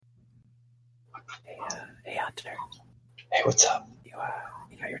Hey, Hunter. Hey, what's up? You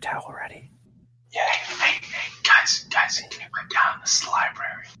got your towel ready? Yeah. Hey, guys, can you put down this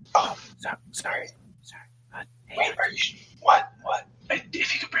library? Oh, sorry. Hey, wait, are you? What?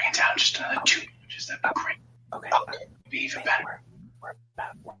 If you could bring it down just another 2 inches, that'd be great. Okay. Be even better. We're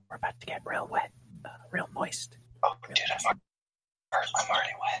about to get real wet, real moist. Oh, dude, I'm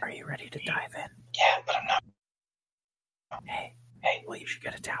already wet. Are you ready to dive in? Yeah, but I'm not. Hey, well, you should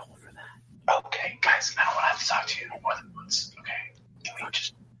get a towel for that. Okay. Guys, I don't want to have to talk to you more than once, okay? Can we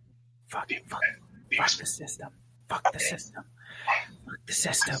just Fuck be the system. Fuck the system.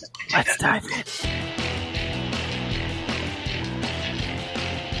 Let's dive in.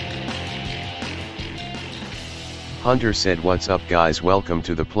 Hunter said, "What's up, guys? Welcome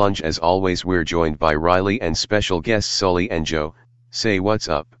to the plunge. As always, we're joined by Riley and special guests Sully and Joe. Say what's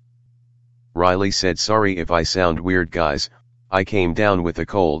up." Riley said, "Sorry if I sound weird, guys. I came down with a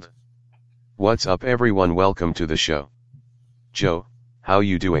cold." What's up, everyone? Welcome to the show. Joe, how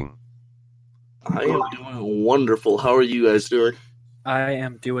you doing? I am doing wonderful. How are you guys doing? I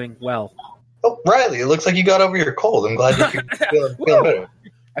am doing well. Oh, Riley, it looks like you got over your cold. I'm glad you're feeling better.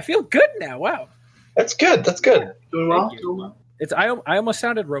 I feel good now. Wow. That's good. doing well? I almost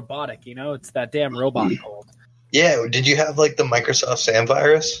sounded robotic. It's that damn robot cold. Yeah. Did you have like the Microsoft Sam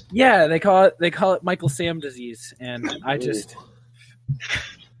virus? Yeah, they call it Michael Sam disease, and I just.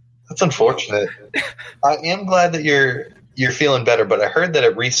 That's unfortunate. I am glad that you're feeling better, but I heard that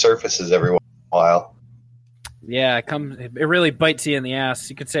it resurfaces every once in a while. Yeah, it really bites you in the ass.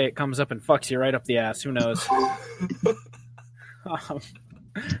 You could say it comes up and fucks you right up the ass. Who knows?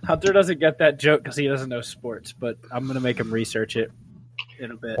 Hunter doesn't get that joke because he doesn't know sports, but I'm going to make him research it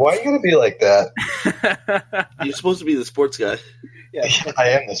in a bit. Why are you going to be like that? You're supposed to be the sports guy. Yeah, I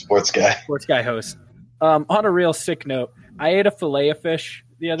am the sports guy. Sports guy host. On a real sick note, I ate a fillet of fish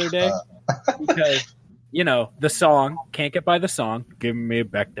the other day because, the song, can't get by the song. Give me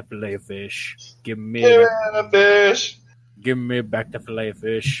back the fillet of fish. Give me the fish. Give me back the fillet of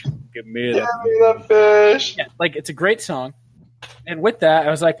fish. Give me the fish. Yeah, it's a great song. And with that, I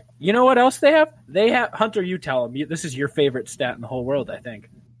was like, you know what else they have? They have Hunter. You tell them. This is your favorite stat in the whole world, I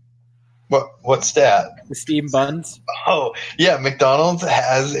think. What stat? The steam buns. Oh yeah, McDonald's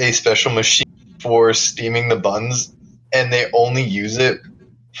has a special machine for steaming the buns, and they only use it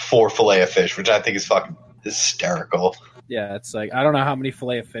for fillet of fish, which I think is fucking hysterical. Yeah, it's like I don't know how many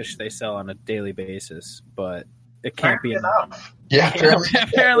fillet of fish they sell on a daily basis, but it can't be enough. Yeah,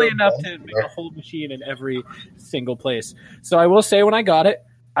 apparently enough to make a whole machine in every single place. So I will say, when I got it,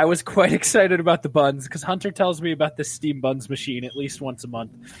 I was quite excited about the buns because Hunter tells me about this steam buns machine at least once a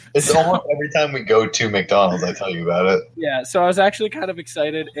month. It's almost every time we go to McDonald's, I tell you about it. Yeah, so I was actually kind of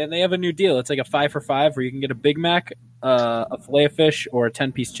excited, and they have a new deal. It's like a 5 for $5 where you can get a Big Mac, a fillet of fish, or a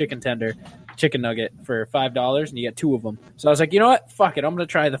 10-piece chicken nugget for $5, and you get 2 of them. So I was like, you know what? Fuck it. I'm going to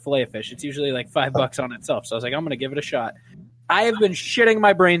try the fillet of fish. It's usually like $5 on itself. So I was like, I'm going to give it a shot. I have been shitting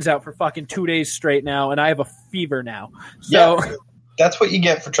my brains out for fucking 2 days straight now, and I have a fever now. So yeah, that's what you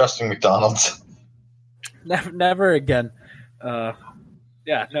get for trusting McDonald's. Never again. Yeah,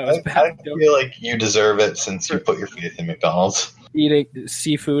 no, it's bad. I feel like you deserve it since you put your faith in McDonald's. Eating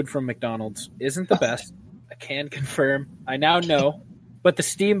seafood from McDonald's isn't the best. I can confirm. I now know. But the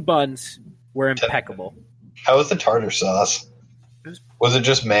steam buns were impeccable. How was the tartar sauce? Was it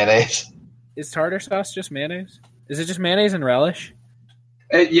just mayonnaise? Is tartar sauce just mayonnaise? Is it just mayonnaise and relish?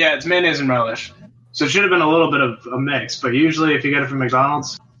 Yeah, it's mayonnaise and relish. So it should have been a little bit of a mix, but usually if you get it from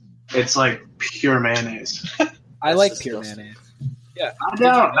McDonald's, it's like pure mayonnaise. I like pure mayonnaise. Yeah. I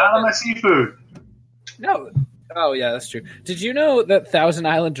don't. Not on my seafood. No. Oh, yeah, that's true. Did you know that Thousand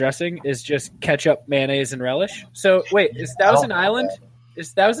Island dressing is just ketchup, mayonnaise, and relish? So, wait, is Thousand Island?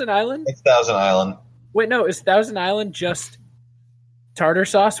 Is Thousand Island? It's Thousand Island. Wait, no, is Thousand Island just tartar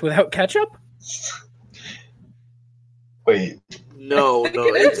sauce without ketchup? Wait. No,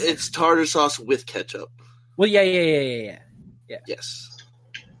 it's tartar sauce with ketchup. Well, yeah. Yes.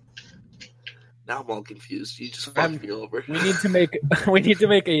 Now I'm all confused. You just fucked me over. We need to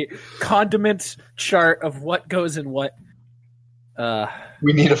make a condiment chart of what goes in what.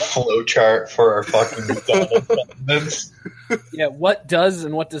 We need a flow chart for our fucking McDonald's condiments. Yeah, what does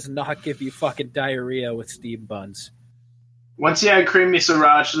and what does not give you fucking diarrhea with steam buns? Once you add creamy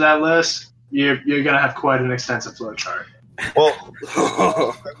sriracha to that list, you're gonna have quite an extensive flow chart. Well,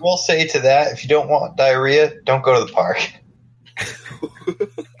 I will say to that, if you don't want diarrhea, don't go to the park.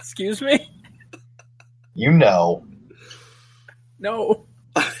 Excuse me? You know. No.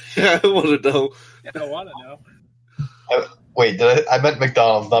 I want to know. I don't want to know. Wait, I meant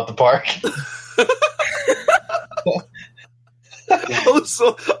McDonald's, not the park.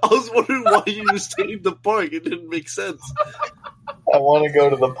 I was wondering why you were saying the park. It didn't make sense. I want to go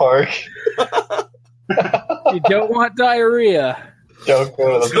to the park. You don't want diarrhea. Don't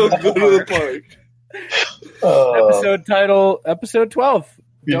go to the Don't go to the park. Episode title, episode 12.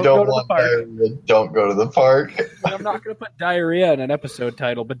 You Don't don't go to want the park. diarrhea. Don't go to the park. I'm not going to put diarrhea in an episode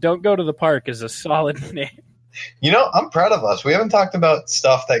title, but don't go to the park is a solid name. You know, I'm proud of us. We haven't talked about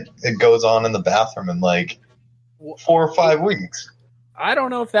stuff that goes on in the bathroom in like 4 or 5 weeks. I don't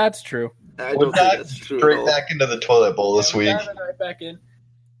know if that's true. I We're don't think back that's true. at straight all. back into the toilet bowl this week. Diving right back in.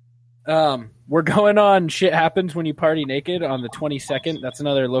 We're going on Shit Happens When You Party Naked on the 22nd. That's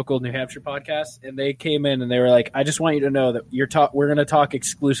another local New Hampshire podcast. And they came in and they were like, I just want you to know that we're going to talk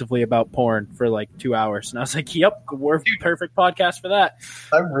exclusively about porn for like 2 hours. And I was like, yep, we're perfect podcast for that.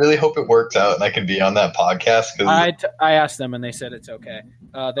 I really hope it works out and I can be on that podcast. Cause I asked them and they said it's okay.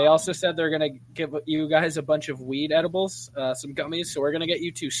 They also said they're going to give you guys a bunch of weed edibles, some gummies. So we're going to get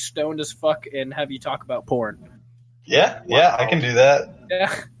you two stoned as fuck and have you talk about porn. yeah, I can do that.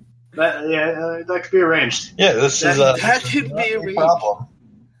 Yeah. That could be arranged. Yeah, this is That could be a no reach. problem.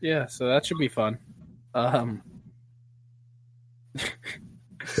 Yeah, so that should be fun.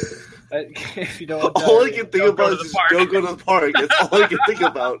 If you don't want All I diarrhea, can think don't go about to is the park. don't go to the park. That's all I can think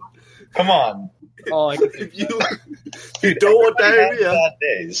about. Come on. All I can think. If you don't want Everybody has diarrhea, bad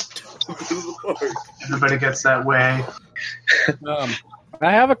days. go to the park. Everybody gets that way.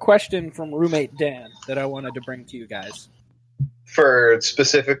 I have a question from roommate Dan that I wanted to bring to you guys. For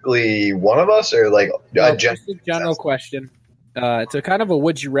specifically one of us, or like Just a general question. It's a kind of a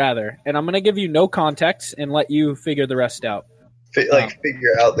would you rather, and I'm going to give you no context and let you figure the rest out. figure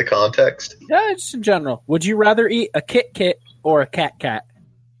out the context? Yeah, just in general. Would you rather eat a Kit Kit or a Cat Cat?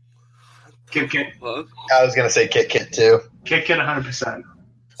 Kit Kit. Huh? I was gonna say Kit Kit too. Kit Kit 100%.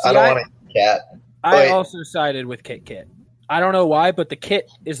 I don't want to eat cat. I Wait. also sided with Kit Kit. I don't know why, but the kit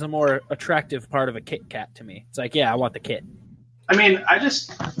is the more attractive part of a Kit Kat to me. It's like, yeah, I want the kit. I mean, I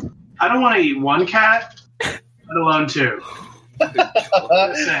don't want to eat one cat, let alone two.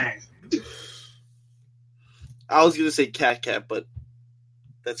 Just saying. I was gonna say cat, but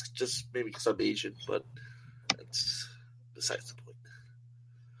that's just maybe because I'm Asian. But that's besides the point.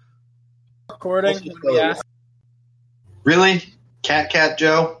 Recording when we asked. Really, Cat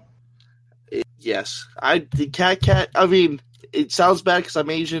Joe? Yes, the cat. I mean, it sounds bad because I'm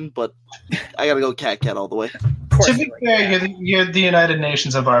Asian, but I gotta go cat all the way. To be fair, you're the United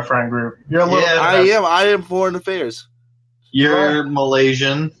Nations of our friend group. You're a little. Yeah, I am foreign affairs. You're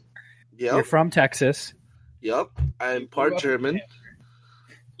Malaysian. You're Yep. from Texas. Yep. I'm part German.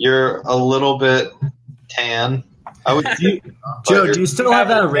 You're a little bit tan. I would. Joe, do you still have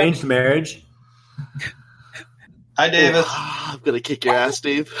that arranged marriage? Hi, Davis. I'm gonna kick your ass,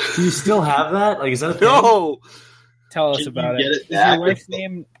 Dave. Do you still have that? Like, is that a thing? No. Tell us Can about you it. get it Is back? your wife's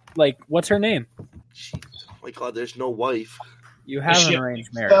name like what's her name? Oh my God, there's no wife. You have Is she- an arranged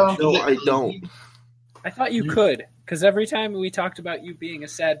marriage. No, I don't. I thought you could, because every time we talked about you being a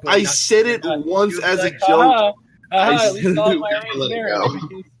sad boy, I not said to it get done, once you were as a like, joke. at least I'll have my Never arranged let it marriage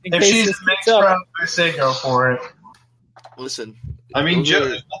go. in If case she's this mixed gets up. from, I say go for it. Listen. I mean, those Joe, are-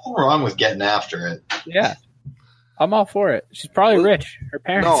 there's nothing wrong with getting after it. Yeah, I'm all for it. She's probably rich. Her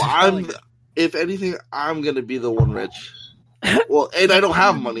parents. No, are I'm. probably- If anything, I'm gonna be the one rich. Well, and I don't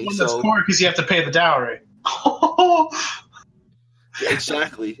have money, One that's so poor because you have to pay the dowry.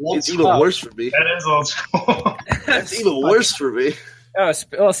 exactly. Well, It's even worse for me. That is old school. That's even worse for me. Oh,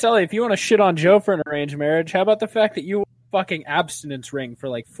 well, Sally, if you want to shit on Joe for an arranged marriage, how about the fact that you wore a fucking abstinence ring for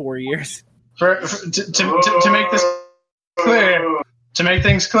like 4 years? To make this clear, to make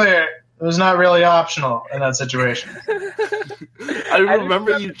things clear, it was not really optional in that situation. I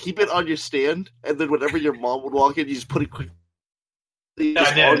remember you keep it on your stand, and then whenever your mom would walk in, you just put it quickly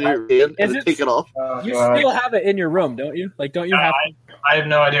I did. on your stand Is and then it- take it off. You still have it in your room, don't you? Like, don't you have? I have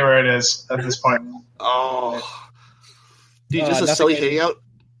no idea where it is at this point. Oh, dude, Oh, just a nothing silly I do. hangout.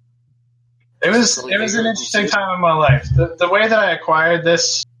 It was an interesting time in my life. The way that I acquired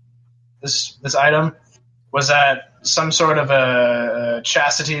this item was at some sort of a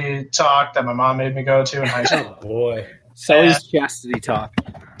chastity talk that my mom made me go to in high school. Oh, boy. Sully's chastity talk.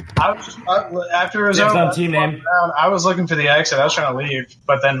 After it was Dibs over, on team name. I was looking for the exit. I was trying to leave,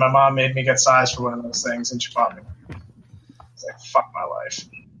 but then my mom made me get size for one of those things, and she bought me. It's like, fuck my life.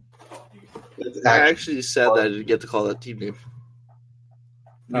 I actually said that I didn't get to call that team name.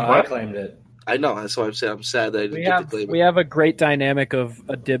 I claimed it. I know, that's why I'm saying I'm sad that I didn't We get have to claim we it. have a great dynamic of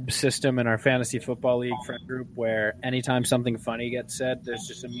a dib system in our fantasy football league friend group where anytime something funny gets said, there's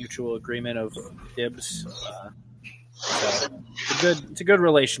just a mutual agreement of dibs. So it's a good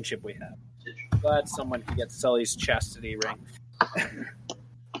relationship we have. Glad someone can get Sully's chastity ring.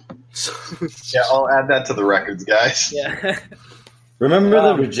 Yeah, I'll add that to the records, guys. Yeah. Remember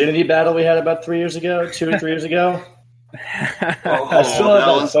the virginity battle we had about 3 years ago, 2 or 3 years ago? I still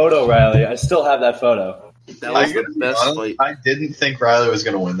have that photo, Riley. I still have that photo. That was the best fight. I didn't think Riley was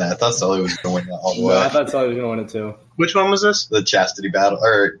going to win that. I thought Sully was going to win that all the way. I thought Sully was going to win it too. Which one was this? The chastity battle,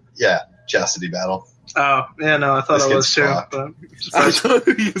 chastity battle. Oh, yeah, no, I thought This it was gets too. fucked. But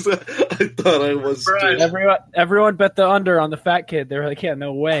I was too. Everyone bet the under on the fat kid. They were like, yeah,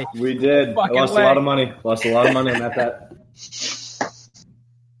 no way. We did. I Fucking lost way. a lot of money. Lost a lot of money on that bet.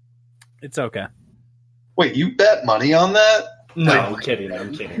 It's okay. Wait, you bet money on that? No, I'm kidding.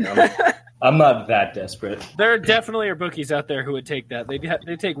 I'm not that desperate. There definitely are bookies out there who would take that.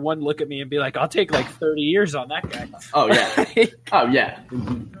 They'd take one look at me and be like, I'll take like 30 years on that guy. Oh, yeah. Oh, yeah.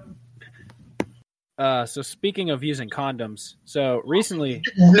 So speaking of using condoms, so recently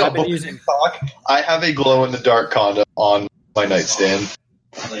No, I've been but using. I have a glow-in-the-dark condom on my nightstand.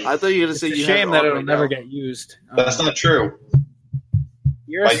 I thought you were going to say It's a you shame have that it it'll right never now. get used. That's not true.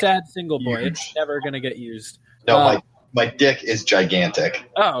 You're My- a sad single boy. huge. It's never going to get used. No, my dick is gigantic.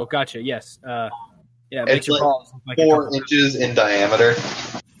 Oh, gotcha. Yes. Yeah, it It's makes your like balls look like a 4 couple- inches in diameter.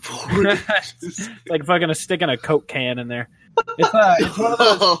 It's like fucking sticking a Coke can in there. It's one of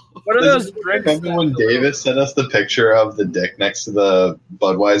those. What are those drinks? Remember when Davis sent us the picture of the dick next to the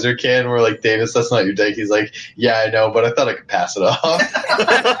Budweiser can? We're like, Davis, that's not your dick. He's like, yeah, I know, but I thought I could pass it off.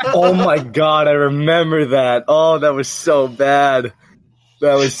 Oh, my God. I remember that. Oh, that was so bad.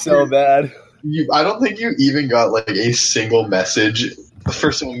 That was so bad. I don't think you even got like a single message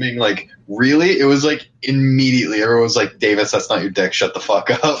for someone being like, really? It was like immediately everyone was like, Davis, that's not your dick. Shut the fuck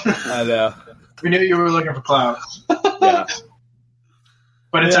up. I know. we knew you were looking for clout. Yeah.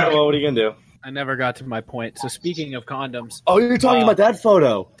 But it's Yeah, okay. well, what are you going to do? I never got to my point. So speaking of condoms, Oh, you're talking about that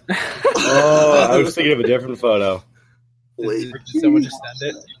photo. Oh, I was thinking of a different photo. Wait. did someone just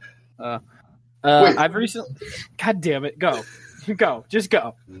send it? Wait. I've recently. God damn it! Go, go, just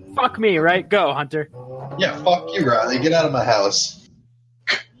go. Fuck me, right? Go, Hunter. Yeah, fuck you, Riley. Get out of my house.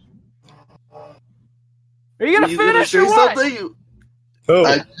 Are you gonna You gonna finish say or what? something? Oh.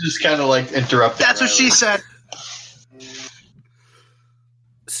 I just kind of like interrupted. That's what Riley. she said.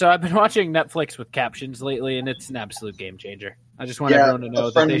 So I've been watching Netflix with captions lately, and it's an absolute game changer. I just want Yeah, everyone to know a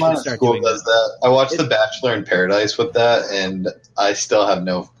that friend they of mine should at start school doing does that. that. I watched The Bachelor in Paradise with that, and I still have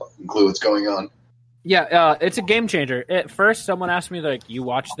no fucking clue what's going on. Yeah, it's a game changer. At first, someone asked me, like, you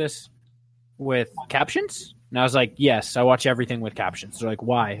watch this with captions? And I was like, yes, I watch everything with captions. They're like,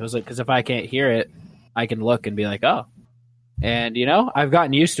 why? I was like, because if I can't hear it, I can look and be like, oh. And, you know, I've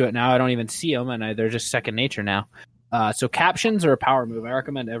gotten used to it now. I don't even see them, and they're just second nature now. So captions are a power move. I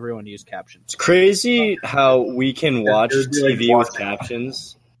recommend everyone use captions. It's crazy how we can watch It'd be like TV with watching-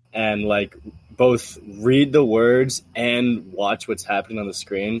 captions and like both read the words and watch what's happening on the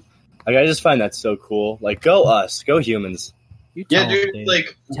screen. Like I just find that so cool. Like go us, go humans. You Yeah, tell 'em, dude, Dave.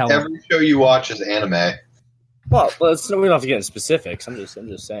 like Tell 'em. every show you watch is anime. Well, we don't have to get into specifics. I'm just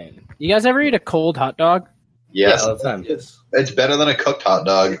saying. You guys ever eat a cold hot dog? Yes, Yeah, all the time. Yes. it's better than a cooked hot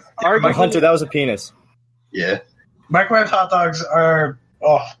dog. But Hunter, that was a penis. Yeah, Microwave hot dogs are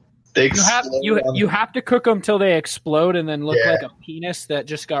they You have explode you on- you have to cook them till they explode and then look Yeah. like a penis that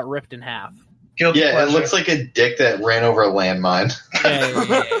just got ripped in half. guilty Yeah, it pleasure. looks like a dick that ran over a landmine.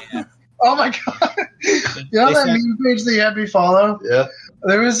 Yeah. Oh my god! You know They that said- meme page that you had me follow? Yeah,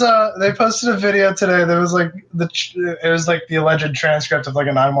 There was they posted a video today. There was like it was like the alleged transcript of like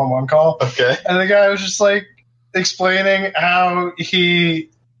a 911 call, okay. and the guy was just like explaining how he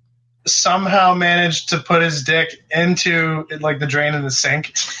somehow managed to put his dick into like the drain in the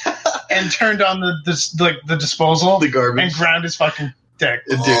sink and turned on the disposal The and garbage, ground his fucking dick.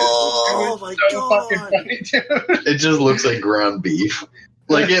 dude. Oh my So fucking god. funny, dude. It just looks like ground beef.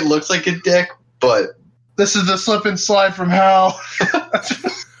 Like it looks like a dick, but This is the slip and slide from hell.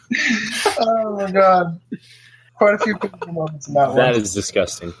 Oh my god. Quite a few people moments in that one. That is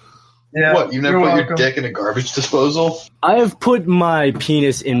disgusting. Yeah. what? You never You're put welcome. your dick in a garbage disposal? I have put my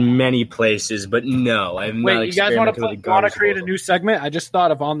penis in many places, but no, I have not Wait, you guys want experimented with a to garbage create a disposal. new segment? I just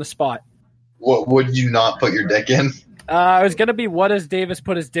thought of on the spot. What would you not put your dick in? It was gonna be what does Davis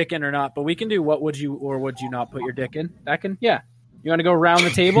put his dick in or not, but we can do what would you or would you not put your dick in? That can, yeah. You want to go around the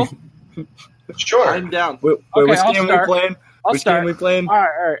table? Sure. I'm down. Wait, Okay, which I'll game start. we playing? I'll Which start. game we playing? All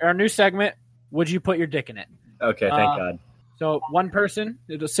right, our new segment. Would you put your dick in it? Okay, thank God. So one person,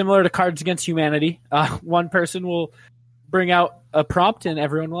 it's similar to Cards Against Humanity. One person will bring out a prompt and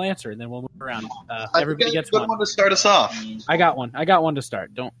everyone will answer, and then we'll move around. Everybody gets one. to start us off. I got one. I got one to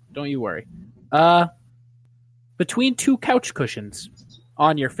start. Don't you worry. Between two couch cushions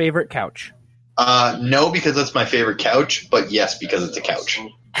on your favorite couch. No, because that's my favorite couch, but yes, because it's a couch.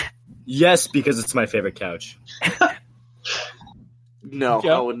 Yes, because it's my favorite couch. No,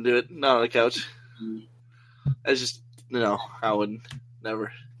 Joe? I wouldn't do it. Not on the couch. I just no, I wouldn't.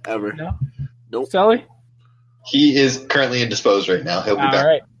 Never, ever. No? Nope. Sully? He is currently indisposed right now. He'll be All back.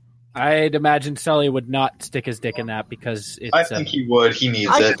 right. I'd imagine Sully would not stick his dick in that because it's. I think he would. He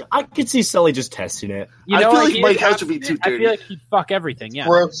needs it. I could see Sully just testing it. you I know, feel what, like my he'd- couch would be too I dirty. feel like he'd fuck everything. Yeah.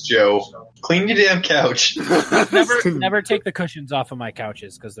 Gross, Joe. Clean your damn couch. Never take the cushions off of my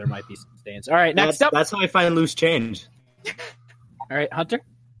couches because there might be some stains. All right, next up. That's how I find loose change. All right, Hunter.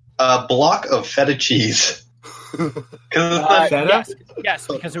 A block of feta cheese. 'Cause it's not- Feta? Yes,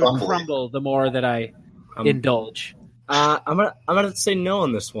 because it would Crumbly. crumble the more that I indulge. I'm gonna say no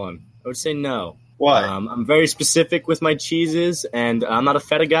on this one. I would say no. Why? I'm very specific with my cheeses, and I'm not a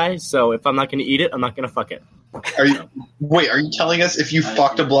feta guy. So if I'm not gonna eat it, I'm not gonna fuck it. Are you telling us if you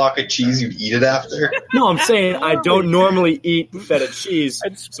fucked a block of cheese, you'd eat it after? No, I'm saying I don't normally eat feta cheese,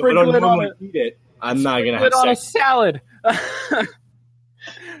 I'd so I sprinkle don't it on normally eat it. I'm not gonna Put have it on a sex. salad.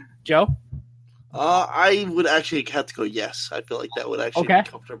 Joe. I would actually have to go yes. I feel like that would actually Okay. be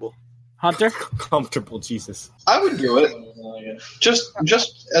comfortable. Hunter. Comfortable, Jesus. I would do it. Just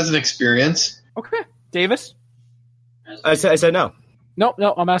as an experience. Okay. Davis. I said no. No.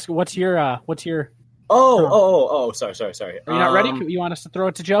 I'm asking. What's your? Sorry. Are you not ready? You want us to throw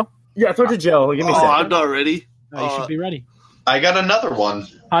it to Joe? Yeah, throw it to Joe. Give me a Oh, second. I'm not ready. No, you should be ready. I got another one.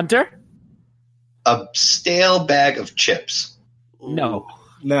 Hunter. A stale bag of chips. No.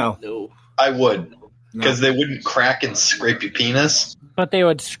 No. No. I would. Because they wouldn't crack and scrape your penis. But they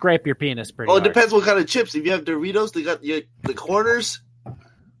would scrape your penis pretty Oh, it hard. depends what kind of chips. If you have Doritos, they got the corners.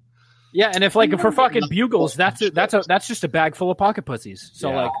 Yeah, and if for fucking bugles, that's just a bag full of pocket pussies. So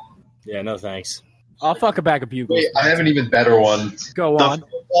Yeah. like, Yeah, no thanks. I'll fuck a bag of bugles. Wait, I have an even better one. Go The on.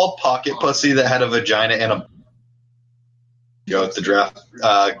 football pocket pussy that had a vagina and a... Go at the draft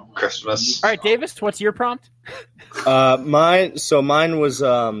Christmas. All right, Davis, what's your prompt? Mine was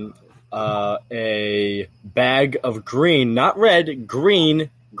a bag of green, not red, green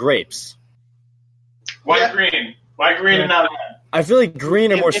grapes. Why green? Why green and not red? I feel like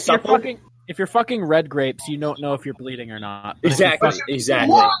green are more If you're supple. if you're fucking red grapes, you don't know if you're bleeding or not. But if you Exactly. fuck-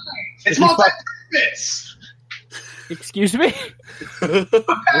 Exactly. Why? It's you fuck- multi-purpose. Excuse me. I'm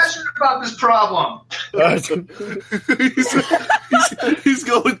passionate about this problem. he's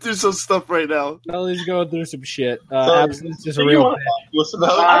going through some stuff right now. Ellie's going through some shit. So, Absence is a What do you real. want to talk to us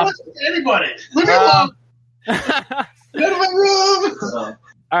about? I don't listen to anybody. Leave me alone. Get out of my room.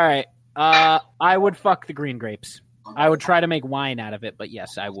 All right. I would fuck the green grapes. I would try to make wine out of it, but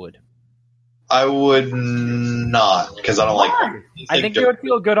yes, I would. I would not, because I don't like... I think it would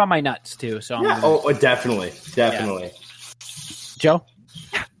feel good on my nuts too. So, I'm Yeah. gonna- Oh, definitely. Definitely. Joe.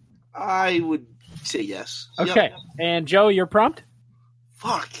 I would say yes. Yep. Okay, and Joe, your prompt.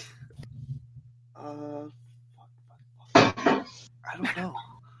 Fuck. I don't know.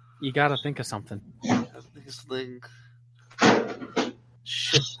 You gotta think of something. I think it's the thing.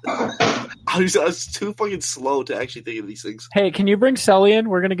 Shit. I was too fucking slow to actually think of these things. Hey, can you bring Sully in?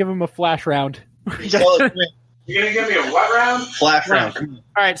 We're gonna give him a flash round. Well, You're gonna give me a what round? flash round. Come on.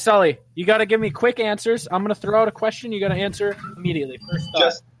 All right, Sully, you got to give me quick answers. I'm going to throw out a question. You got to answer immediately. First thought.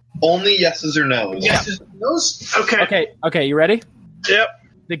 Just only yeses or nos. Yes. Those. Okay. Okay, you ready? Yep.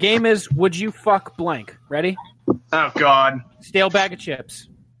 The game is would you fuck blank? Ready? Oh God. Stale bag of chips,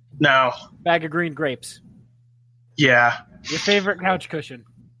 No. bag of green grapes, Yeah. your favorite couch cushion.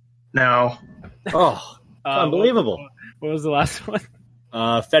 No. Oh, unbelievable. What was the last one?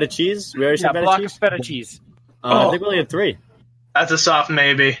 Feta cheese. We already Yeah, said feta block cheese. of feta cheese. I think we only had 3. That's a soft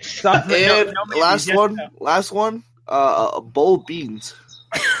maybe. Stop- no, And no, maybe, last yes, one, no. a bowl of beans.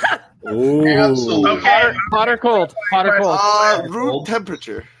 Ooh. Absolutely. Okay. Hot or cold? Hot or cold? Room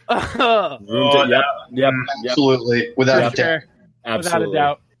temperature. Yep. Absolutely. Without a doubt. Sure, Absolutely. without a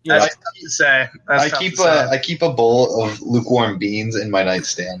doubt. I, That's tough to say. That's I tough keep to say. I keep a bowl of lukewarm beans in my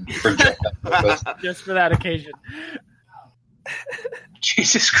nightstand for just that purpose. Just for that occasion.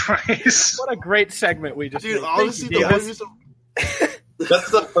 Jesus Christ. What a great segment we just Dude, made. Thank honestly, you, the Davis. only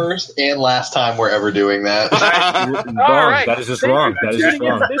That's the first and last time we're ever doing that. Wrong. All right. That is just Thank wrong. you That for is just tuning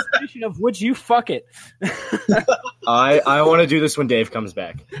in wrong. to this edition of Would You Fuck It? I want to do this when Dave comes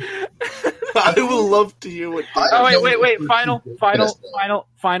back. I would love to hear what. Oh, wait.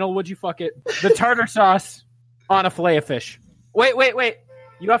 Final. Would you fuck it? The tartar sauce on a filet of fish. Wait.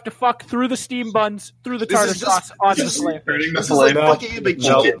 You have to fuck through the steam buns, through the This tartar is just- sauce onto the this is filet of fish. Turning the This is like filet fucking a big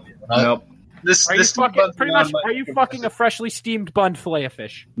Nope. chicken. Nope. This Are you this fucking pretty much? Are you fucking a freshly steamed bunned filet of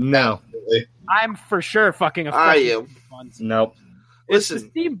fish? No. I'm for sure fucking a I freshly am. steamed buns. Nope. It's the Listen.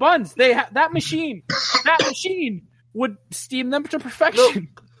 steam buns. That machine would steam them to perfection.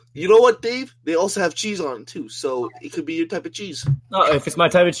 You know what, Dave? They also have cheese on it too, so it could be your type of cheese. Oh, if it's my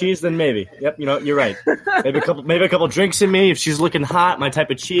type of cheese, then maybe. Yep, you're right. Maybe a couple drinks in me. If she's looking hot, my type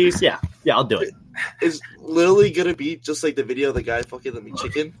of cheese. Yeah, I'll do it. It's literally gonna be just like the video of the guy fucking the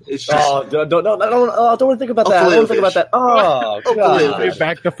chicken. It's just Oh, don't want to think about that. I don't want to think about that. Oh, God. filet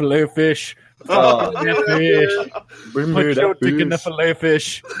Back the filet fish. Oh, Bring me your dick in the filet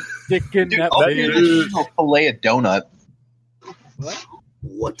fish. Dick in Dude, that I'll fish. do a fillet a donut.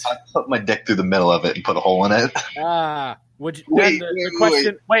 what? I put my dick through the middle of it and put a hole in it. Would you? Wait, then the wait,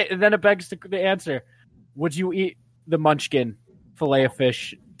 question. Wait, and then it begs the answer. Would you eat the munchkin filet of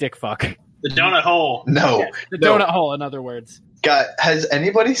fish dick fuck? The donut hole. No. The No. donut hole, in other words. God, has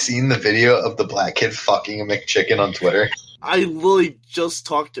anybody seen the video of the black kid fucking a McChicken on Twitter? I literally just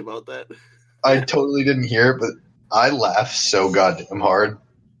talked about that. I totally didn't hear it, but I laughed so goddamn hard.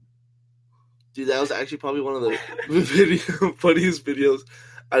 Dude, that was actually probably one of the funniest videos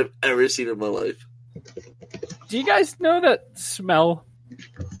I've ever seen in my life. Do you guys know that smell?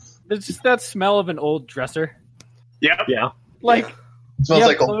 It's just that smell of an old dresser. Yep. Yeah. Like, It smells Yeah,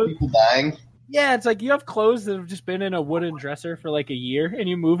 like old clothes. people dying. yeah, it's like you have clothes that have just been in a wooden dresser for like a year, and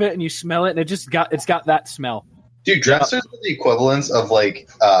you move it and you smell it, and it's got that smell. Dude, dressers are the equivalents of like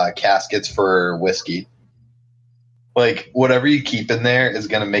caskets for whiskey. Like whatever you keep in there is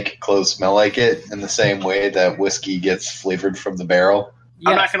gonna make your clothes smell like it in the same way that whiskey gets flavored from the barrel.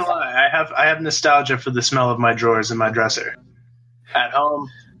 I'm Yes. not gonna lie. I have nostalgia for the smell of my drawers in my dresser. At home,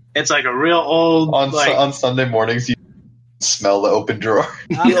 it's like a real old On Sunday mornings, you smell the open drawer.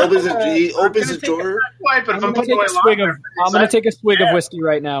 He opens his take drawer. wipe, but I'm if I'm gonna putting take away a swig laundry, I'm gonna take a swig of whiskey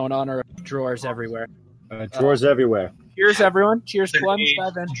right now in honor of drawers everywhere. Drawers everywhere. Cheers, everyone! Cheers, It's an plums. aged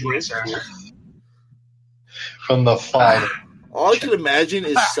Dive in. dresser. From the fine. All I can imagine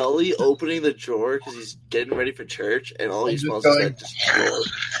is Sully opening the drawer because he's getting ready for church, and all he Just smells going- is that just drawer.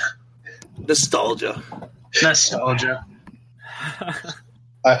 Nostalgia. Nostalgia.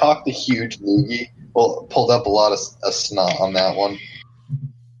 I hawked a huge loogie. Well, pulled up a lot of snot on that one.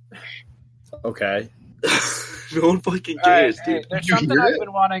 Okay. No one fucking All right, cares, hey, dude. there's You something hear I've it?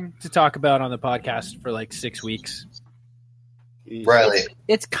 been wanting to talk about on the podcast for like 6 weeks. Riley,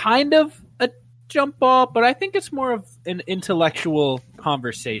 It's kind of a jump ball, but I think it's more of an intellectual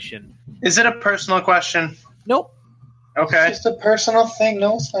conversation. Is it a personal question? Nope. Okay. it's just a personal thing.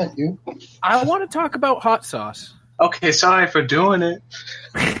 No, it's not you. I want to talk about hot sauce. Okay, sorry for doing it.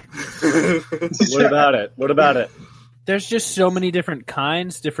 What about it? What about it? There's just so many different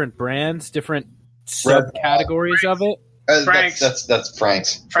kinds, different brands, different subcategories of it. Frank's. That's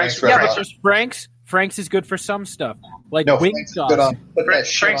Frank's. Frank's Yeah, Red but Hot. there's Frank's. Frank's is good for some stuff, like No, wing Frank's is sauce. good on. Put that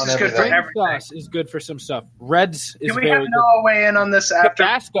shit Frank's on is good for everything. Wing everything. sauce is good for some stuff. Red's is Can we very have good. Noah weigh in on this after?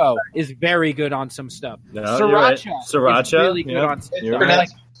 Tabasco is very good on some stuff. No, Sriracha, you're right. is Sriracha, really good yeah. on some You're stuff. right. Like,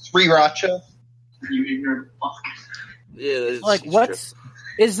 Sriracha. You ignorant fuck. Yeah, it's like it's what's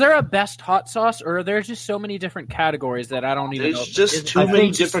is there a best hot sauce, or are there just so many different categories that I don't even know? There's if just there is? too I many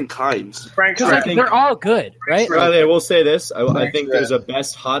think- different kinds. Frank's. Because like, I think- they're all good, right? Riley, I will say this. I Frank's think Red. there's a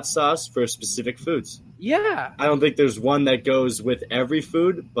best hot sauce for specific foods. Yeah, I don't think there's one that goes with every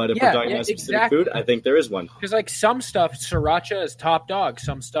food, but if Yeah, we're talking yeah, about specific exactly. food, I think there is one. because like some stuff, Sriracha is top dog.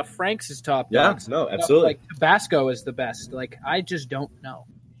 Some stuff, Frank's is top Yeah, dog. no, Stuff absolutely. Like Tabasco is the best. Like I just don't know.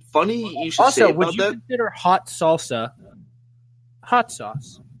 Funny you should Also, say would about you that. consider hot salsa hot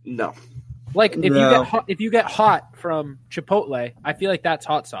sauce? No. Like if No. if you get hot from Chipotle, I feel like that's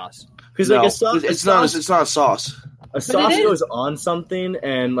hot sauce. Because No. like a sauce, It's not a sauce. a sauce it is. goes on something,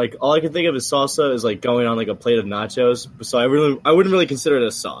 and like all I can think of is salsa is like going on like a plate of nachos. So I wouldn't really consider it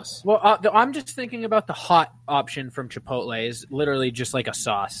a sauce. Well, I'm just thinking about the hot option from Chipotle is literally just like a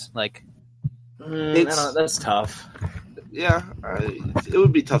sauce. Like It's- that's tough. Yeah, it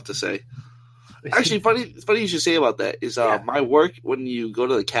would be tough to say. Actually, funny you should say about that is my work when you go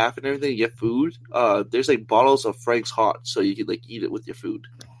to the cafe and everything, you get food. There's like bottles of Frank's Hot, so you can like eat it with your food,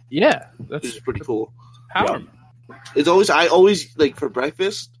 yeah, which that's is pretty cool. power. I always like for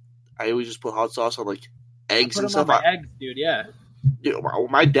breakfast. I always just put hot sauce on like eggs Put and them on stuff. my eggs, dude. Yeah.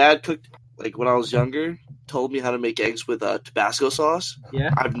 My dad cooked like when I was younger. Told me how to make eggs with Tabasco sauce.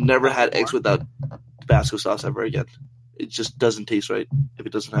 Yeah. I've never had eggs without Tabasco sauce ever again. It just doesn't taste right if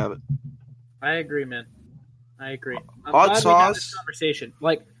it doesn't have it. I agree, man. I agree. I'm Hot glad we had sauce. this conversation.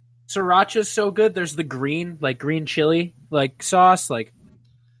 Like Sriracha's so good. There's the green chili, like sauce. Like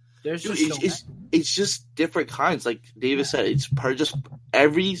there's Dude, just it's just different kinds. Like David said, it's part just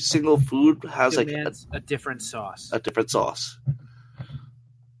every single food has like a different sauce. a different sauce.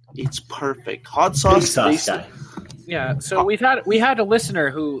 It's perfect. Hot sauce. Big sauce tastes- guy. Yeah, so we had a listener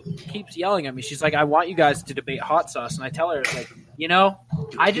who keeps yelling at me. She's like, "I want you guys to debate hot sauce," and I tell her, like,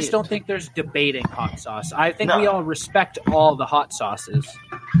 I just don't think there's debating hot sauce. I think we all respect all the hot sauces.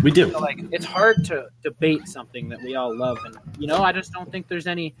 We do. So, like, it's hard to debate something that we all love, and I just don't think there's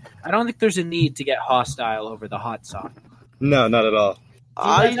any. I don't think there's a need to get hostile over the hot sauce. No, not at all. Do you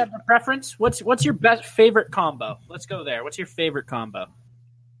guys have a preference? What's your best favorite combo? Let's go there. What's your favorite combo?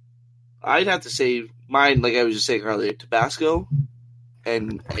 I'd have to say mine, like I was just saying earlier, Tabasco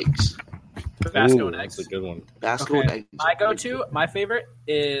and eggs. Tabasco and eggs. That's a good one. Tabasco and eggs. My favorite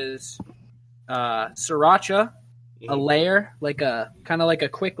is sriracha, a layer, like a kind of like a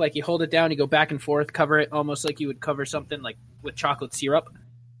quick, like you hold it down, you go back and forth, cover it almost like you would cover something like with chocolate syrup.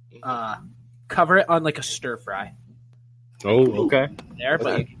 Cover it on like a stir fry. Oh, okay. There,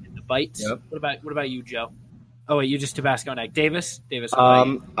 but you can get the bites. Yep. What about you, Joe? Oh wait, you just Tabasco and egg. Davis. What about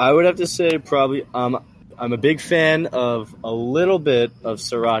you? I would have to say probably I'm a big fan of a little bit of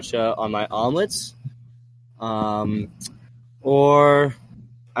sriracha on my omelets. Or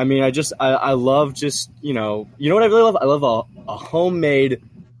I mean, I love just you know what I really love? I love a homemade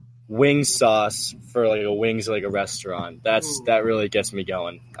wing sauce for like a wings like a restaurant. That really gets me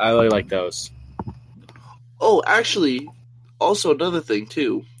going. I really like those. Oh, actually, also another thing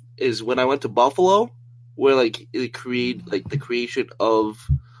too is when I went to Buffalo, where like it create like the creation of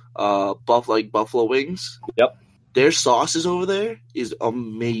buffalo wings. Yep. Their sauces over there is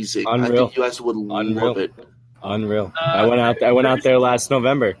amazing. Unreal. I think you guys would love it. Unreal. I went out there last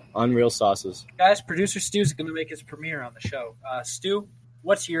November. Unreal sauces. Guys, producer Stu's going to make his premiere on the show. Stu,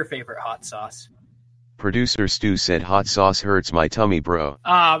 what's your favorite hot sauce? Producer Stu said hot sauce hurts my tummy, bro.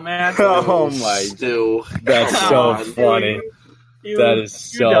 Ah, man. Oh my! Stu, That's so funny. That is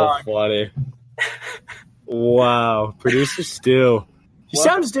so funny. Wow, producer Stu. He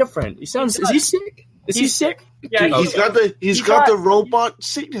sounds different. Is he sick? Is he sick? Yeah, he's got the robot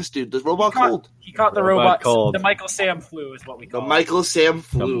sickness, dude. The robot cold. He caught the robot cold. The Michael Sam flu is what we call it. The Michael Sam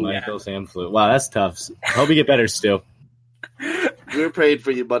flu. Sam flu. Wow, that's tough. Hope you get better, Stu. We're praying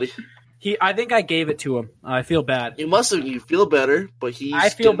for you, buddy. I think I gave it to him. I feel bad. You must have. You feel better, but he. I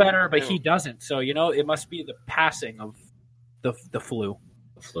feel better, but he doesn't. So it must be the passing of the flu.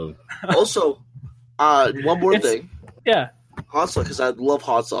 The flu. Also, one more thing. Yeah. Hot sauce, because I love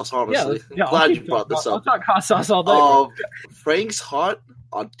hot sauce. Honestly, yeah, glad you brought this up. I'll talk hot sauce all day. Frank's Hot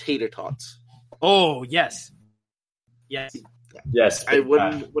on tater tots. Oh yes.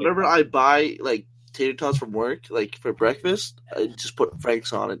 Whenever I buy like tater tots from work, like for breakfast, I just put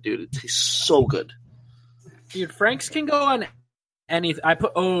Frank's on it, dude. It tastes so good. Dude, Frank's can go on anything. I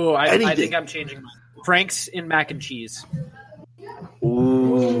think I'm changing mine. Frank's in mac and cheese.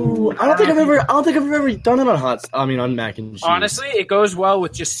 Ooh, I don't think I've ever done it on mac and cheese. Honestly, it goes well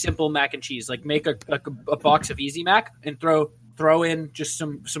with just simple mac and cheese. Like make a box of Easy Mac and throw in just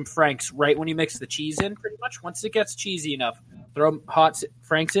some Frank's right when you mix the cheese in. Pretty much once it gets cheesy enough, throw hot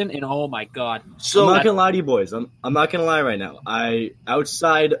Frank's in, and oh my god! So I'm not gonna lie to you boys. I'm not gonna lie right now.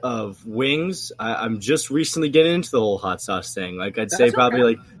 Outside of wings, I'm just recently getting into the whole hot sauce thing. Like I'd say probably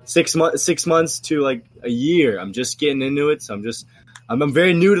like 6 months to like a year. I'm just getting into it. So I'm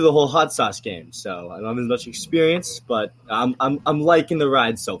very new to the whole hot sauce game. So I don't have as much experience, but I'm liking the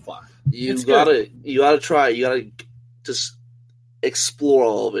ride so far. You gotta try. You gotta just explore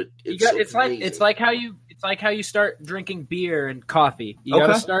all of it. It's like how you start drinking beer and coffee. You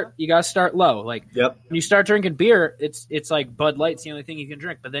gotta start low. Like when you start drinking beer, it's like Bud Light's the only thing you can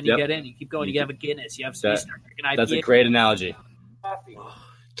drink. But then you get in, you keep going. You have a Guinness. You start drinking IPA. That's a great analogy. Coffee.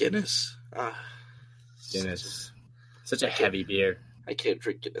 Guinness. Guinness. Such a heavy beer. I can't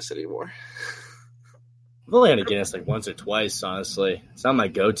drink Guinness anymore. I've only had a Guinness like once or twice, honestly. It's not my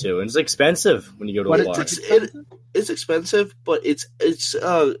go-to, and it's expensive when you go to a bar. It's expensive, but it's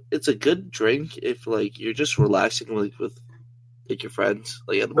a good drink if like you're just relaxing with your friends.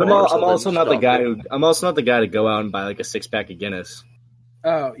 Like at the bar. I'm also not the guy to go out and buy like a 6-pack of Guinness.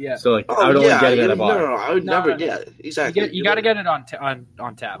 Oh yeah. So like I would only get it at a bar. No, I would never. Yeah, exactly. You got to get it on tap.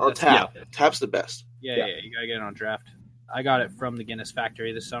 On tap. Tap's the best. Yeah. You got to get it on draft. I got it from the Guinness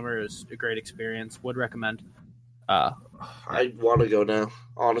factory this summer. It was a great experience. Would recommend. I want to go now,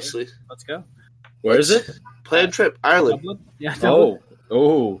 honestly. Let's go. Where is it? Planned trip, Ireland. Dublin? Yeah, Dublin.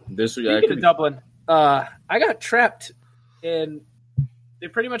 This week. Speaking of Dublin, I got trapped in. They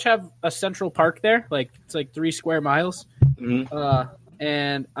pretty much have a central park there. Like it's like 3 square miles. Mm-hmm.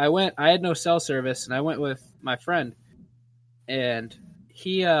 And I had no cell service, and I went with my friend, and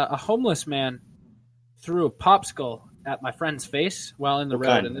he, a homeless man, threw a popsicle at my friend's face while in the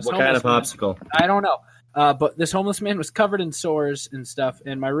road. And what kind of popsicle? I don't know. But this homeless man was covered in sores and stuff,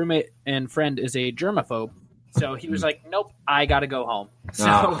 and my roommate and friend is a germaphobe. So he was like, "Nope, I got to go home." So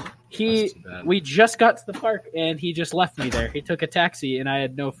Oh, that's too bad. we just got to the park, and he just left me there. He took a taxi, and I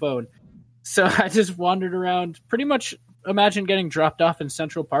had no phone. So I just wandered around. Pretty much, imagine getting dropped off in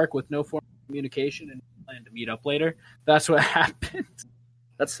Central Park with no form of communication and plan to meet up later. That's what happened.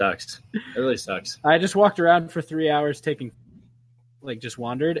 That sucks. It really sucks. I just walked around for 3 hours just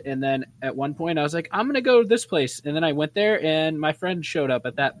wandered. And then at one point I was like, I'm going to go to this place. And then I went there and my friend showed up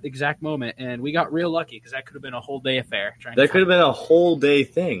at that exact moment. And we got real lucky because that could have been a whole day affair. That could have been a whole day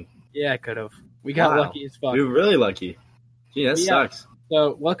thing. Yeah, it could have. We got Wow. lucky as fuck. We were really lucky. Gee, that Yeah. sucks.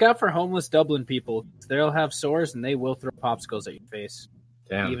 So look out for homeless Dublin people. They'll have sores and they will throw popsicles at your face,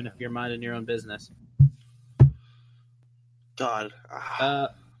 Damn. even if you're minding your own business. God. I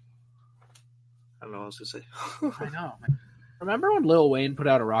don't know what I was going to say. I know. Remember when Lil Wayne put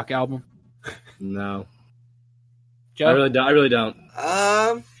out a rock album? No. Joe? I really don't.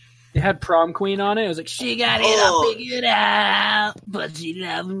 It had Prom Queen on it. It was like, she got it all figured out, but she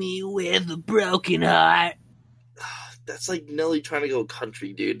loved me with a broken heart. That's like Nelly trying to go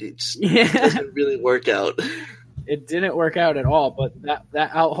country, dude. It just Yeah. doesn't really work out. It didn't work out at all, but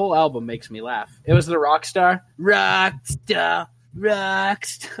that whole album makes me laugh. It was the Rockstar. Rockstar.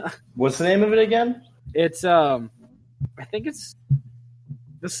 What's the name of it again? It's, I think it's,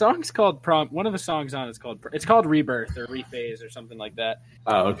 the song's called Prom. One of the songs on it's called Rebirth or Rephase or something like that.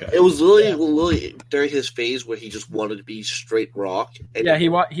 Oh, okay. It was literally during his phase where he just wanted to be straight rock. And Yeah,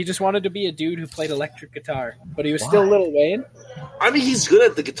 he just wanted to be a dude who played electric guitar, but he was still Lil Wayne. I mean, he's good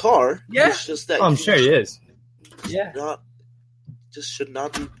at the guitar. Yeah. It's just that I'm sure he is. Yeah. should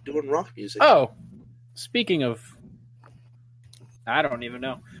not be doing rock music. Oh, speaking of, I don't even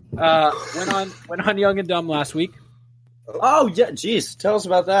know. Went on Young and Dumb last week. Oh, yeah. Jeez. Tell us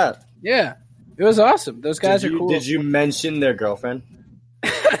about that. Yeah, it was awesome. Those guys are cool. Did you mention their girlfriend?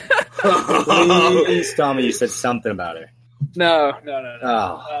 Please tell me you said something about her. No.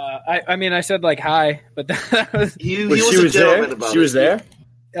 Oh. I mean, I said like hi, but that was. He She was a was gentleman there? about She was it.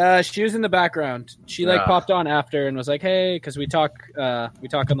 there? She was in the background. She popped on after and was like, "Hey," because we talk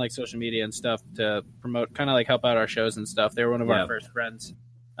on like social media and stuff to promote, kind of like help out our shows and stuff. They were one of our first friends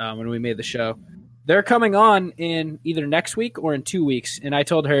when we made the show. They're coming on in either next week or in 2 weeks, and I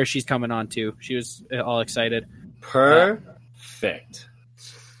told her she's coming on too. She was all excited. Perfect.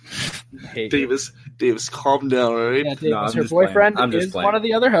 Davis, calm down, all right? Yeah, Davis, No, I'm her just boyfriend playing. I'm just is playing. one of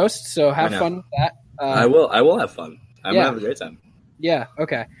the other hosts, so have I know. fun with that. I will have fun. I'm yeah. gonna have a great time. Yeah,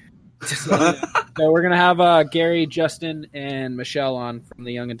 okay. So we're going to have Gary, Justin, and Michelle on from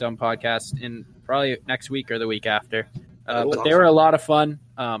the Young and Dumb podcast in probably next week or the week after. But they were a lot of fun.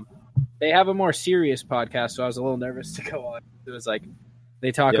 They have a more serious podcast, so I was a little nervous to go on. It was like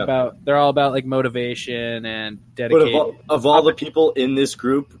they talk about, they're all about like motivation and dedication. But of all the people in this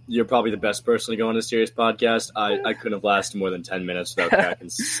group, you're probably the best person to go on a serious podcast. I couldn't have lasted more than 10 minutes without cracking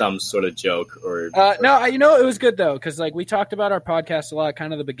some sort of joke or. No, it was good though, because like we talked about our podcast a lot,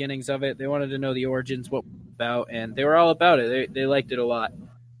 kind of the beginnings of it. They wanted to know the origins, what we're about, and they were all about it. They liked it a lot.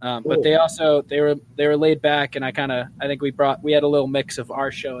 But they also they were laid back, and I think we had a little mix of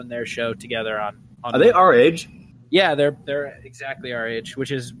our show and their show together on. Are they our age? Yeah, they're exactly our age,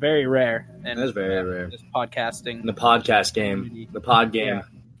 which is very rare. And That is very rare. This podcasting, In the podcast game, the pod game. Yeah.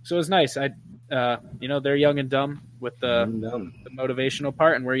 So it was nice. They're young and dumb with the motivational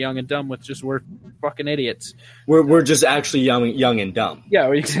part, and we're young and dumb with just we're fucking idiots. We're just actually young and dumb. Yeah,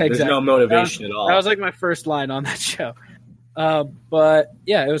 exactly. There's no motivation at all. That was like my first line on that show. But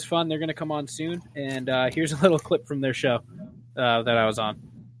yeah, it was fun. They're gonna come on soon, and here's a little clip from their show that I was on.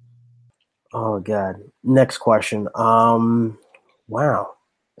 Oh God. Next question. Wow.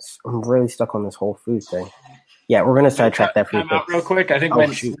 I'm really stuck on this whole food thing. Yeah, we're gonna sidetrack that food Time out thing. real quick. I think Oh, my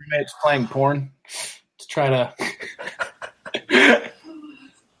shoot. roommate's playing porn to try to.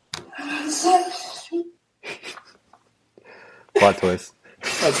 Plot twist.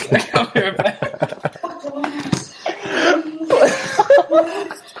 Okay, I'll be right back.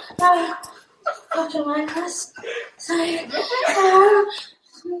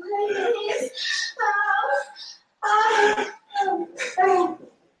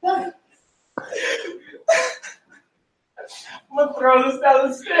 I'm gonna throw this down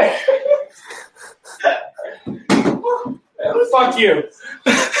the stairs. Fuck you.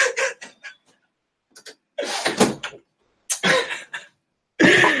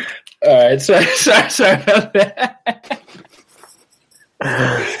 All right, sorry about that.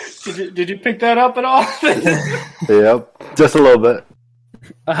 Did you pick that up at all? Yep. Just a little bit.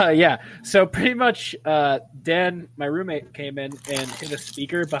 Yeah. So pretty much, Dan, my roommate, came in and hit a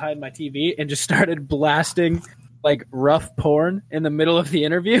speaker behind my TV and just started blasting like rough porn in the middle of the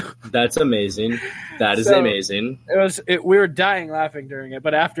interview. That's amazing. That is So- amazing. We were dying laughing during it,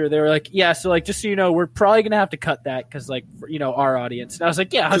 but after they were like, "Yeah, so like just so you know, we're probably gonna have to cut that because like for, our audience." And I was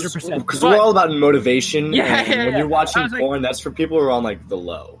like, "Yeah, 100%." Because we're all about motivation. Yeah, and yeah, when yeah. you're watching I was like- porn, that's for people who are on like the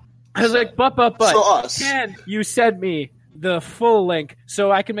low. I was like, but So us. can you send me the full link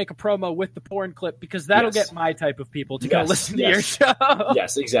so I can make a promo with the porn clip because that'll Yes. get my type of people to go Yes, listen to yes. your show.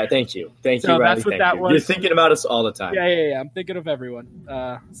 Yes, exactly. Thank you. Thank So you, Riley. that's what Thank that you. was. You're thinking about us all the time. Yeah. I'm thinking of everyone.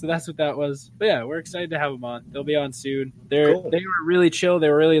 So that's what that was. But yeah, we're excited to have them on. They'll be on soon. They Cool. were really chill. They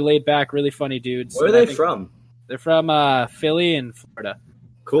were really laid back, really funny dudes. Where are And I they think from? They're from Philly and Florida.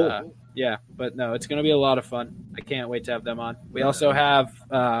 Cool. Yeah, but no, it's going to be a lot of fun. I can't wait to have them on. We also have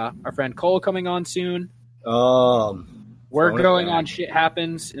our friend Cole coming on soon. We're Throwing it going back. on Shit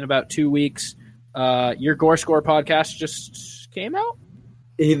Happens in about 2 weeks. Your Gore Score podcast just came out?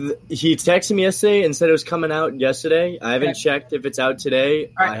 He texted me yesterday and said it was coming out yesterday. I haven't Okay. checked if it's out today.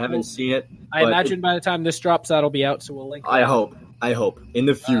 All right, I haven't cool. seen it. I but imagine by the time this drops, that'll be out, so we'll link it. I hope in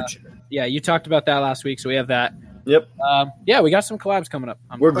the future. Yeah, you talked about that last week, so we have that. Yep. Yeah, we got some collabs coming up.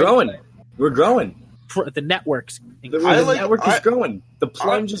 I'm We're quite growing. excited. We're growing. The network's The, incredible. the network is growing. The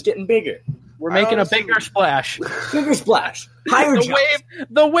plunge is getting bigger. We're making a honestly- bigger splash. Bigger splash. Higher jump.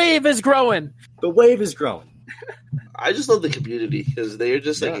 The wave is growing. The wave is growing. I just love the community because they're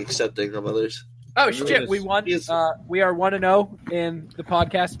just like accepting of others. Oh It really shit, is. we won. Yes. We are 1-0 in the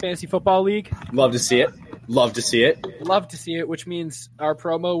podcast Fantasy Football League. Love to see it. Love to see it. Love to see it, which means our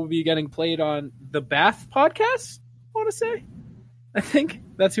promo will be getting played on the Bath podcast. I want to say, I think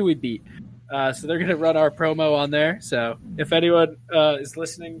that's who we beat. So they're going to run our promo on there. So if anyone is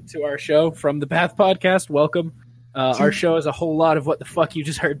listening to our show from the Bath podcast, welcome. Our show is a whole lot of what the fuck you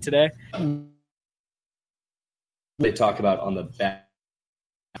just heard today. They talk about on the back.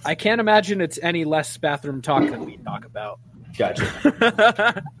 I can't imagine it's any less bathroom talk than we talk about.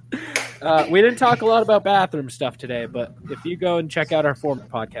 Gotcha. We didn't talk a lot about bathroom stuff today, but if you go and check out our former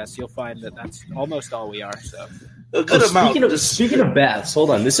podcast, you'll find that that's almost all we are. So, A good amount. Speaking of baths, hold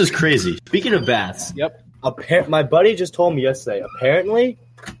on. This is crazy. Speaking of baths, yep. my buddy just told me yesterday. Apparently,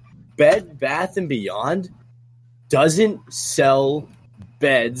 Bed Bath and Beyond doesn't sell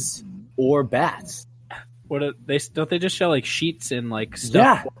beds or baths. Don't they just sell like sheets and like stuff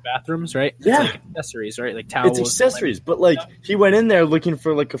Yeah. for bathrooms, right? Yeah. It's like accessories, right? Like towels. It's accessories, but like he went in there looking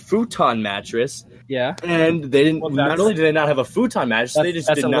for like a futon mattress, Yeah. and they didn't. Well, not that's- only did they not have a futon mattress, they just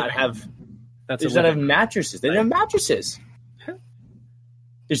that's did a not living- have. That's They a just didn't have living- mattresses. They didn't have mattresses. They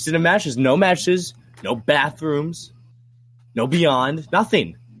just didn't have mattresses. No mattresses. No bathrooms. No Beyond.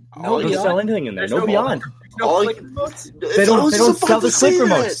 Nothing. All They don't Beyond? sell anything in there. There's No no- Beyond. No all- click remotes? They don't sell the click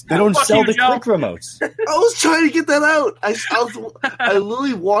remotes. They don't Fuck sell you, the Joe. click remotes. I was trying to get that out. I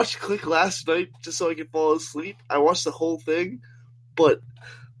literally watched Click last night just so I could fall asleep. I watched the whole thing, but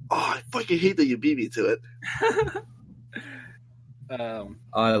I fucking hate that you beat me to it.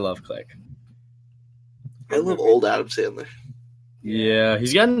 I love Click. I love old Adam Sandler. Yeah,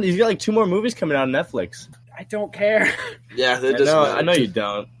 he's got like 2 more movies coming out on Netflix. I don't care. Yeah, that I doesn't know. matter. I know you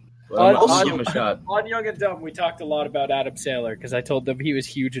don't. But On- I'll on- give him a shot. On Young and Dumb, we talked a lot about Adam Sandler because I told them he was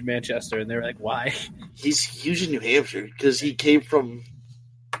huge in Manchester, and they were like, "Why?" He's huge in New Hampshire because he came from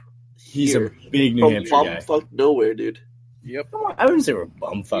He's here. a big New From Hampshire guy. bumfuck nowhere, dude. Yep. I wouldn't say we're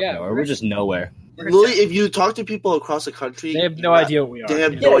bumfuck Yeah, nowhere. We're just nowhere. Literally, if you talk to people across the country, They have no idea what we are. They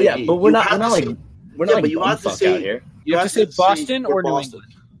have Yeah, no yeah, idea. but we're You not have to like say- we're Yeah, not but like you have to bumfuck say- out here. You have to say Boston we're or New Boston.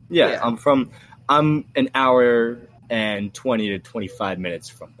 England. Yeah, Yeah. I'm an hour and 20 to 25 minutes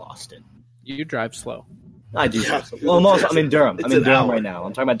from Boston. You drive slow. I do. Yeah. Well, I'm in Durham. It's I'm in an Durham hour. right now.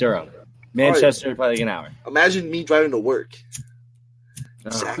 I'm talking about Durham. Manchester, probably like an hour. Imagine me driving to work.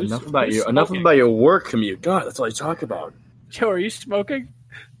 Exactly. Enough about your work commute. God, that's all you talk about. Joe, are you smoking?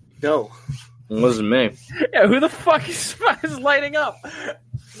 No, It wasn't me. Yeah, who the fuck is lighting up?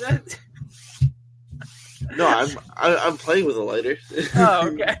 That- no, I'm playing with a lighter. Oh,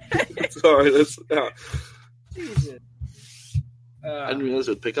 okay. Sorry, that's. Jesus. I didn't realize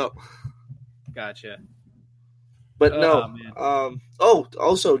it would pick up. Gotcha. But Oh, no. man.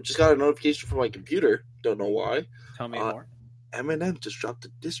 Also, just got a notification from my computer. Don't know why. Tell me Uh, more. Eminem just dropped a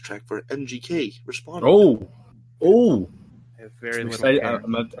diss track for MGK. Responding. Oh. I have very I'm little excited. care.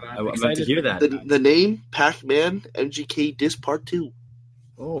 I'm about excited. to hear that. The name Pac-Man MGK diss part 2.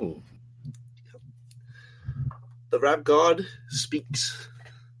 Oh, The rap god speaks.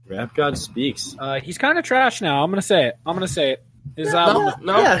 Rap God speaks. He's kind of trash now. I'm gonna say it. His album.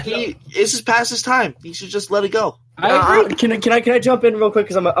 No, yeah. this is past his time. He should just let it go. I agree. Can I jump in real quick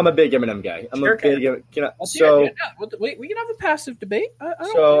because I'm a big Eminem guy. Sure can. Can I, Let's so hear it. Yeah, wait, we can have a passive debate. I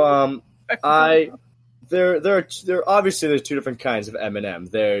don't so expect I there obviously there's two different kinds of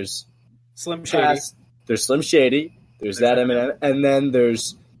Eminem. There's Slim Shady. There's Slim Shady. There's that Eminem, and then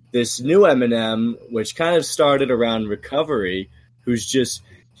there's this new Eminem, which kind of started around Recovery,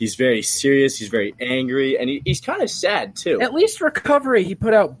 he's very serious, he's very angry, and he's kind of sad too. At least Recovery, he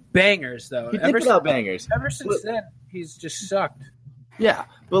put out bangers though. He did put out bangers. Ever since then, he's just sucked. Yeah,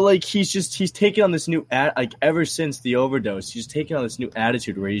 but like he's taken on this new ever since the overdose, he's taken on this new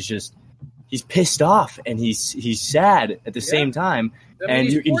attitude where he's pissed off and he's sad at the same time,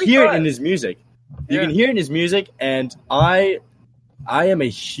 and you can hear it in his music. You can hear it in his music, and I am a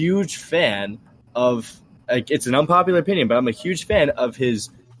huge fan of, like, it's an unpopular opinion, but I'm a huge fan of his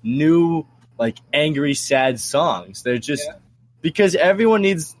new, like, angry, sad songs. They're just because everyone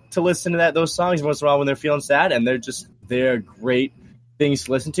needs to listen to those songs once in a while when they're feeling sad, and they're great things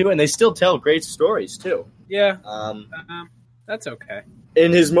to listen to, and they still tell great stories too. Yeah, that's okay.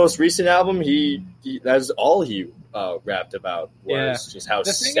 In his most recent album, that's all he rapped about was just how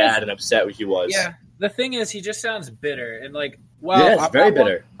sad and upset he was. Yeah, the thing is, he just sounds bitter and like, very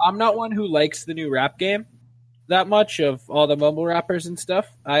bitter. I'm not one who likes the new rap game that much of all the mumble rappers and stuff.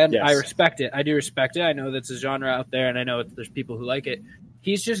 I respect it. I do respect it. I know that's a genre out there, and I know there's people who like it.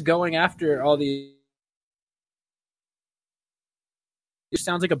 He's just going after all the. He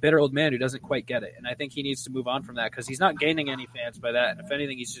sounds like a bitter old man who doesn't quite get it, and I think he needs to move on from that because he's not gaining any fans by that. And if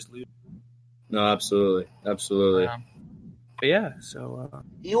anything, he's just losing. No, absolutely. But yeah, so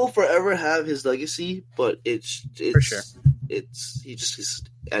he will forever have his legacy, but it's for sure. He's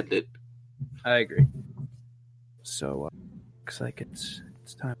ended. I agree. So looks like it's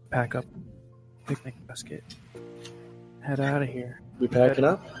time to pack up picnic basket, head out of here. We packing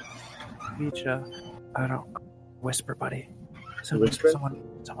up? Beach. I don't whisper, buddy. Someone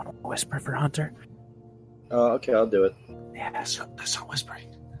whisper for Hunter. Oh, okay, I'll do it. Yeah, that's not whispering.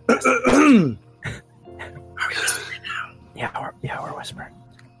 Are we whispering now? Yeah, we're whispering.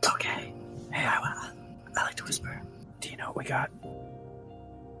 Okay. Hey, I like to whisper. Do you know what we got?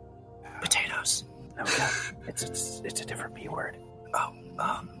 Potatoes. No, we got it's a different B word. Oh,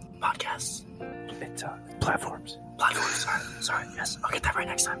 podcasts. It's platforms. Platforms. Sorry. Yes, I'll get that right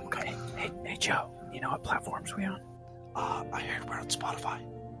next time. Okay. Hey, Joe. You know what platforms we on? I heard we're on Spotify.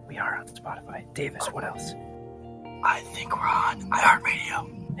 We are on Spotify. Davis, what else? I think we're on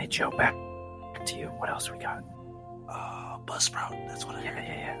iHeartRadio. Hey, Joe, back to you. What else we got? Buzzsprout. That's what I heard.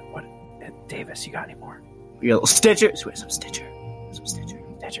 Yeah. What? Davis, you got any more? We got a little Stitcher. So we have some Stitcher.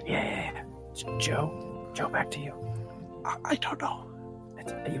 Yeah. Joe, back to you. I don't know.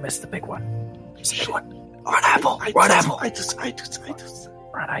 You missed the big one. We're on Apple. We're on Apple. We're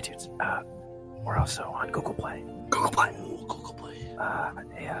on iTunes. We're also on Google Play. Google Play.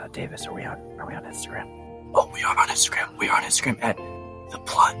 Hey, Davis, are we on Instagram? Oh, we are on Instagram. We are on Instagram at The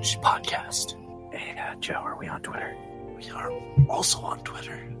Plunge Podcast. Hey, Joe, are we on Twitter? We are also on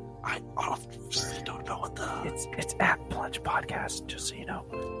Twitter. I honestly don't know what It's at Plunge Podcast, just so you know.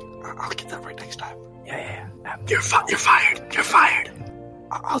 I'll get that right next time. Yeah. You're fired.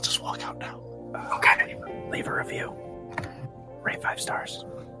 I'll just walk out now. Okay. Leave a review. Rate 5 stars.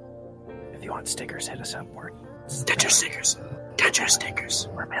 If you want stickers, hit us up. Get your stickers.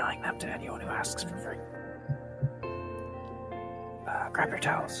 We're mailing them to anyone who asks for free. Grab your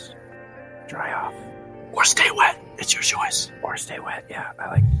towels. Dry off. Or stay wet. It's your choice. Or stay wet. Yeah, I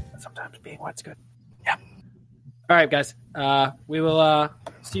like sometimes being wet's good. Yeah. All right, guys. We will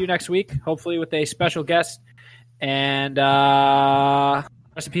see you next week, hopefully with a special guest. And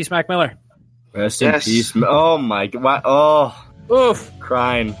rest in peace, Mac Miller. Rest in peace. Oh, my God. Oh. Oof.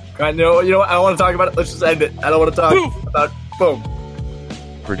 Crying. No, you know what? I don't want to talk about it. Let's just end it. I don't want to talk about boom.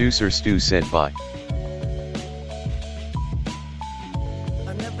 Producer Stu said bye.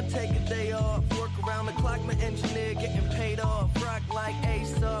 I never take a day off. Work around the clock, my engineer getting paid off. Rock like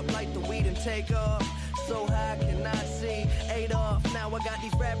Ace up, like the weed and take off. So high, cannot see Adolf. Now I got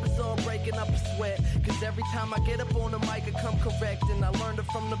these rappers all breaking up a sweat. Cause every time I get up on the mic, I come correct. And I learned it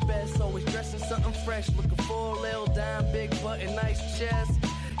from the best. Always dressing something fresh. Looking for a little dime, big button, nice chest.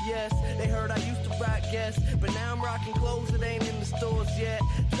 Yes, they heard I used to rock guests, but now I'm rocking clothes that ain't in the stores yet.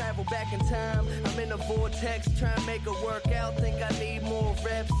 Travel back in time, I'm in a vortex, trying to make it work out, think I need more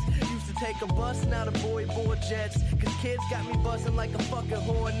reps. Used to take a bus, now the boy board jets, cause kids got me buzzing like a fucking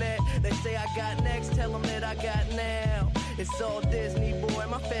hornet. They say I got next, tell them that I got now. It's all Disney, boy,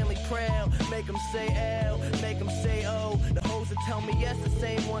 my family proud. Make them say L, make them say O. The hoes that tell me yes, the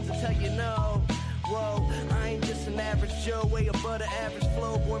same ones that tell you no. Whoa, I ain't just an average Joe, way above the average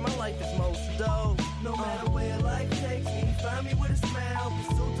flow. Boy, my life is most dope. No matter where life takes me, find me with a smile.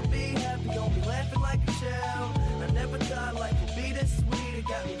 Pursuit to be happy, don't be laughing like a child. I never thought life would be this sweet. It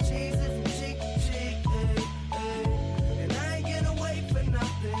got me cheesing from cheek to cheek. Yeah.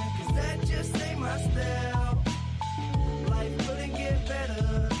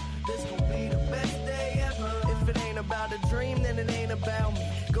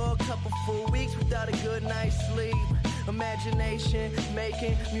 go a couple full weeks without a good night's sleep. Imagination,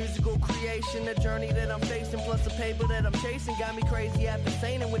 making musical creation, a journey that I'm facing, plus the paper that I'm chasing. Got me crazy after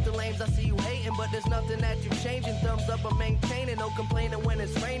saying, and with the lames I see you hating, but there's nothing that you changing. Thumbs up, I'm maintaining, no complaining when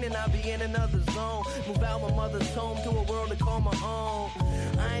it's raining. I'll be in another zone, move out my mother's home to a world to call my own.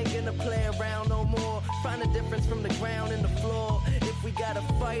 I ain't gonna play around no more, find a difference from the ground and the floor. If we gotta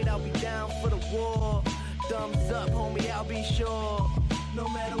fight, I'll be down for the war. Thumbs up, homie, I'll be sure.